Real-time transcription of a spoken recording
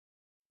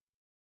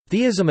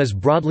Theism is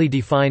broadly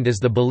defined as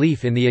the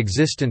belief in the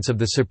existence of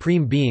the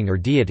supreme being or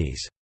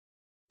deities.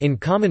 In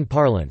common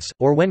parlance,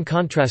 or when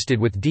contrasted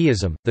with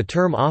deism, the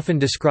term often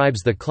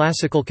describes the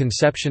classical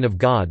conception of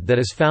God that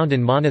is found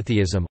in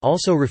monotheism,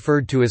 also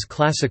referred to as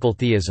classical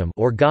theism,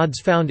 or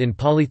gods found in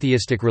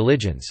polytheistic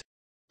religions.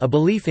 A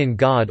belief in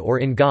God or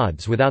in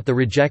gods without the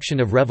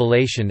rejection of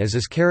revelation as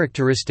is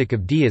characteristic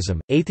of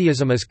deism.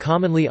 Atheism is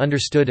commonly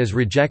understood as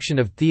rejection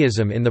of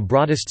theism in the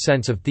broadest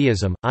sense of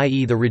theism,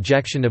 i.e. the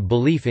rejection of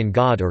belief in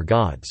God or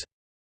gods.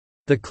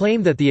 The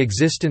claim that the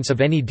existence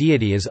of any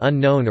deity is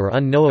unknown or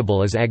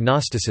unknowable is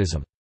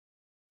agnosticism.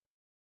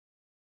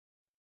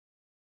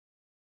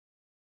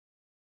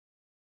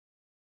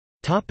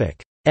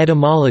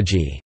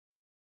 Etymology.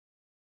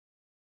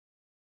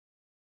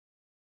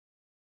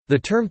 The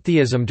term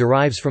theism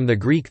derives from the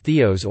Greek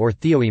theos or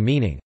theoi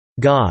meaning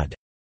God.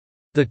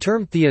 The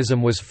term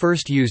theism was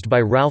first used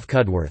by Ralph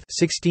Cudworth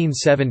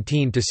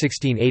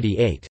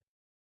 (1617–1688).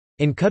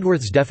 In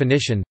Cudworth's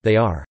definition, they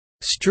are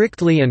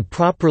strictly and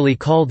properly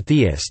called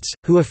theists,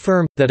 who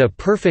affirm, that a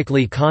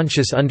perfectly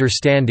conscious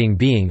understanding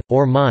being,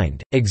 or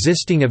mind,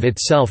 existing of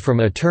itself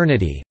from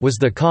eternity, was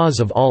the cause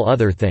of all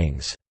other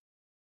things.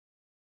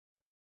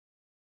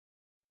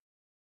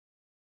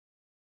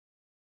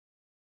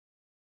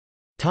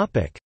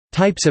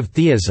 Types of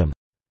theism.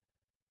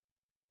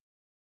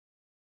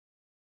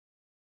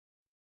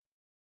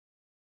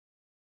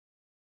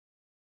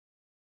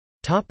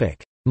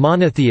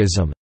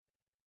 Monotheism.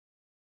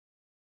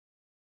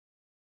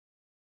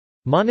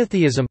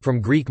 Monotheism, from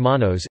Greek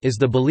monos, is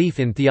the belief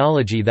in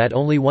theology that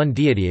only one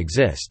deity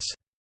exists.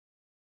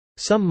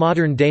 Some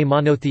modern-day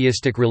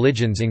monotheistic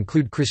religions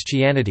include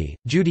Christianity,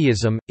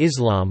 Judaism,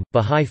 Islam,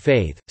 Bahá'í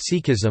Faith,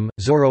 Sikhism,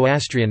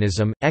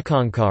 Zoroastrianism,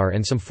 Ekankar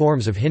and some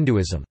forms of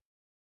Hinduism.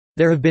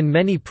 There have been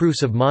many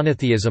proofs of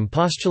monotheism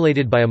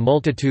postulated by a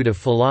multitude of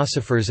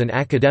philosophers and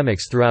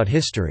academics throughout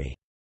history.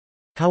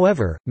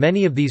 However,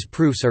 many of these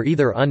proofs are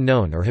either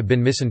unknown or have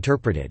been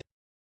misinterpreted.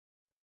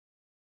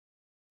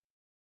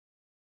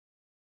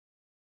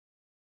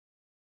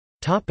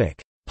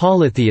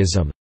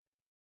 Polytheism.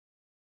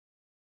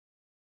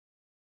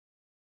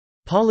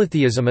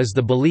 Polytheism is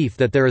the belief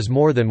that there is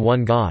more than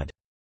one God.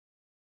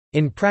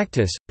 In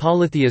practice,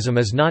 polytheism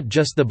is not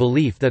just the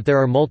belief that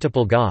there are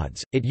multiple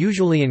gods, it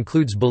usually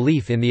includes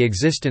belief in the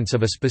existence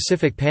of a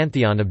specific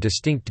pantheon of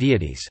distinct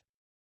deities.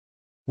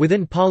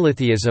 Within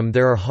polytheism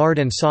there are hard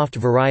and soft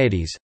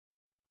varieties.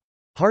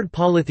 Hard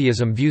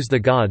polytheism views the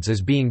gods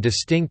as being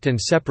distinct and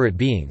separate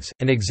beings,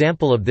 an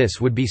example of this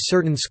would be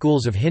certain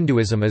schools of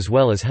Hinduism as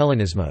well as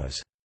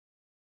Hellenismos.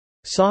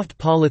 Soft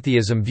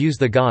polytheism views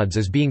the gods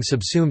as being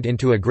subsumed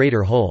into a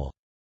greater whole.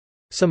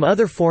 Some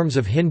other forms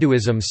of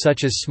Hinduism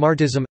such as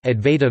Smartism,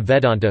 Advaita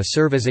Vedanta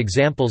serve as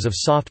examples of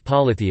soft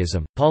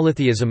polytheism.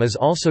 Polytheism is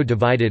also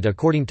divided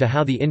according to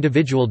how the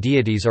individual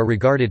deities are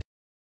regarded.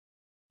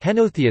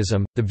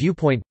 Henotheism, the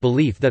viewpoint,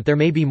 belief that there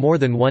may be more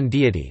than one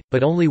deity,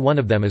 but only one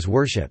of them is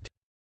worshipped.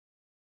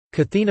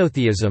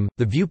 Kathenotheism,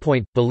 the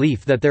viewpoint,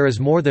 belief that there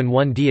is more than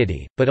one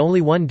deity, but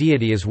only one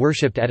deity is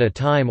worshipped at a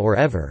time or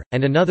ever,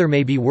 and another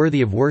may be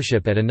worthy of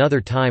worship at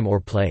another time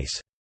or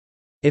place.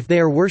 If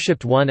they are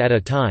worshipped one at a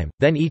time,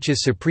 then each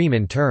is supreme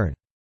in turn.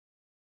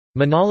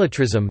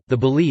 Monolatrism, the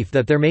belief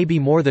that there may be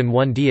more than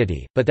one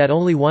deity, but that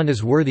only one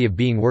is worthy of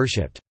being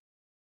worshipped.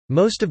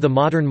 Most of the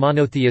modern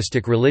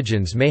monotheistic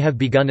religions may have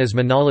begun as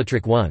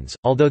monolatric ones,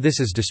 although this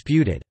is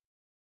disputed.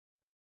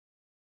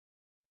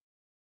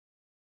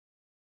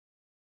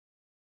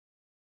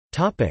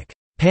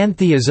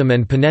 Pantheism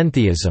and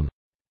panentheism.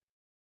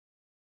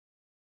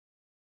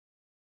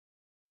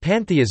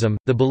 Pantheism,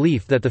 the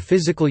belief that the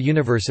physical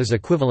universe is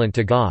equivalent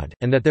to God,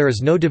 and that there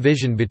is no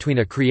division between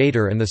a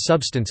creator and the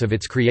substance of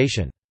its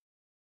creation.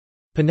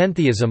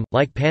 Panentheism,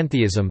 like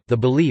pantheism, the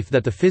belief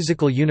that the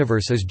physical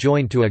universe is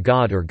joined to a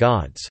god or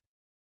gods.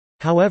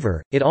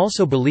 However, it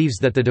also believes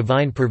that the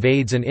divine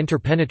pervades and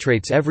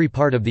interpenetrates every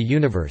part of the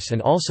universe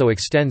and also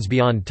extends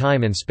beyond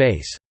time and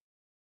space.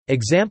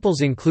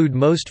 Examples include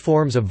most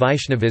forms of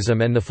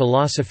Vaishnavism and the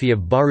philosophy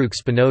of Baruch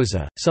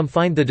Spinoza. Some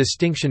find the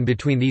distinction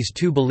between these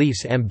two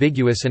beliefs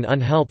ambiguous and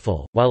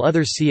unhelpful, while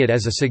others see it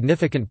as a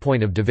significant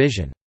point of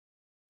division.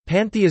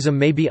 Pantheism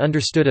may be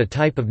understood a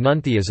type of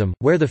nontheism,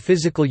 where the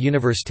physical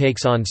universe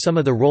takes on some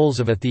of the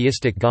roles of a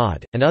theistic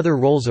god, and other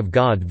roles of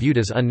God viewed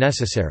as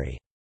unnecessary.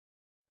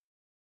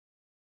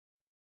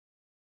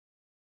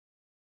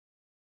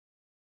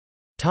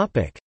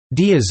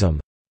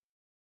 Deism.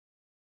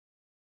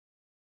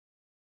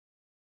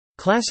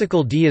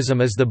 Classical deism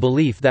is the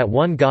belief that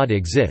one God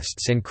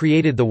exists and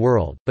created the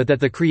world, but that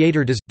the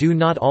Creator do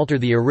not alter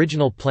the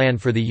original plan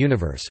for the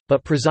universe,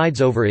 but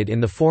presides over it in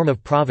the form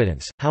of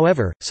providence.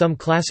 However, some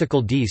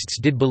classical deists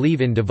did believe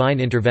in divine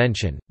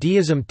intervention.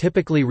 Deism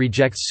typically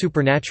rejects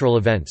supernatural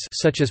events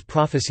such as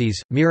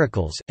prophecies,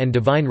 miracles, and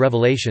divine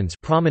revelations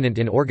prominent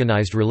in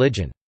organized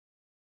religion.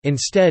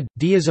 Instead,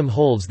 deism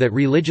holds that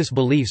religious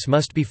beliefs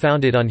must be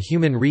founded on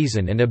human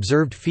reason and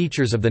observed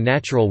features of the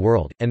natural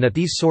world, and that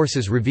these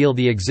sources reveal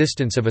the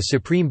existence of a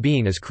supreme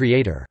being as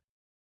creator.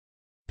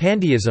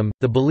 Pantheism,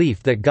 the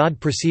belief that God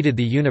preceded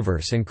the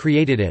universe and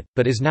created it,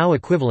 but is now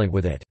equivalent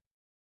with it.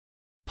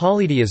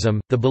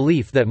 Polytheism, the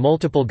belief that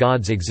multiple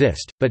gods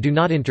exist, but do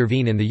not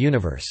intervene in the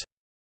universe.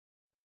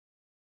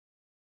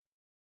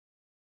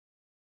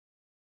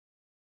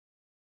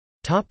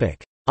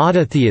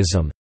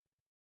 Autotheism.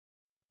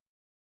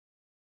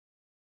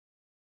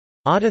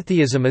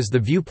 Autotheism is the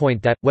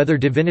viewpoint that, whether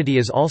divinity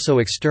is also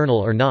external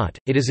or not,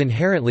 it is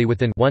inherently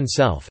within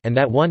oneself and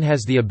that one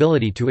has the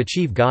ability to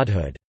achieve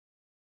godhood.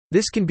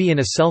 This can be in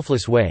a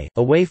selfless way,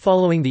 a way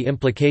following the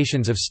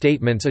implications of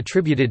statements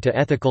attributed to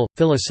ethical,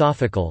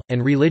 philosophical,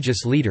 and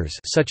religious leaders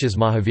such as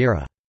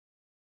Mahavira.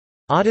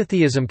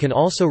 Autotheism can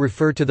also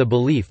refer to the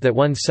belief that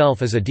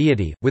oneself is a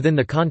deity, within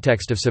the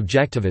context of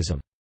subjectivism.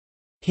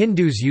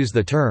 Hindus use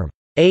the term,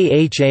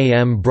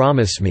 Aham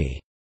Brahmasmi,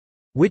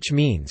 which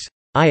means,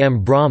 I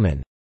am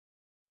Brahman.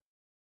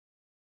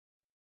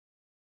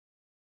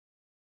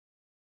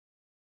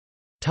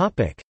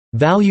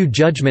 Value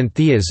judgment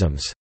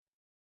theisms.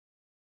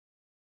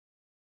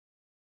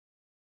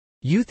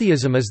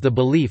 Eutheism is the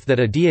belief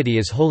that a deity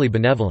is wholly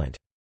benevolent.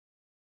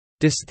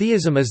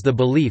 Dystheism is the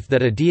belief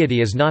that a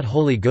deity is not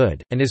wholly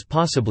good, and is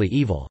possibly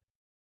evil.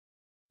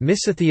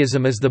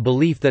 Misotheism is the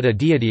belief that a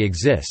deity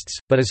exists,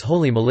 but is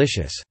wholly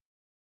malicious.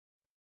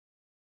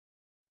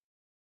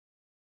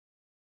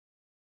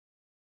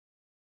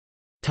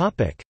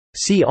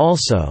 See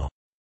also: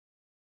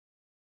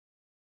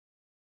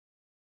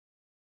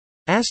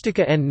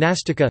 Astika and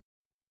Nastika,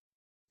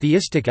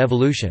 Theistic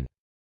evolution.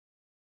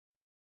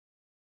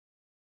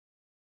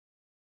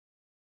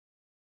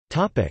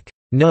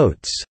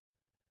 Notes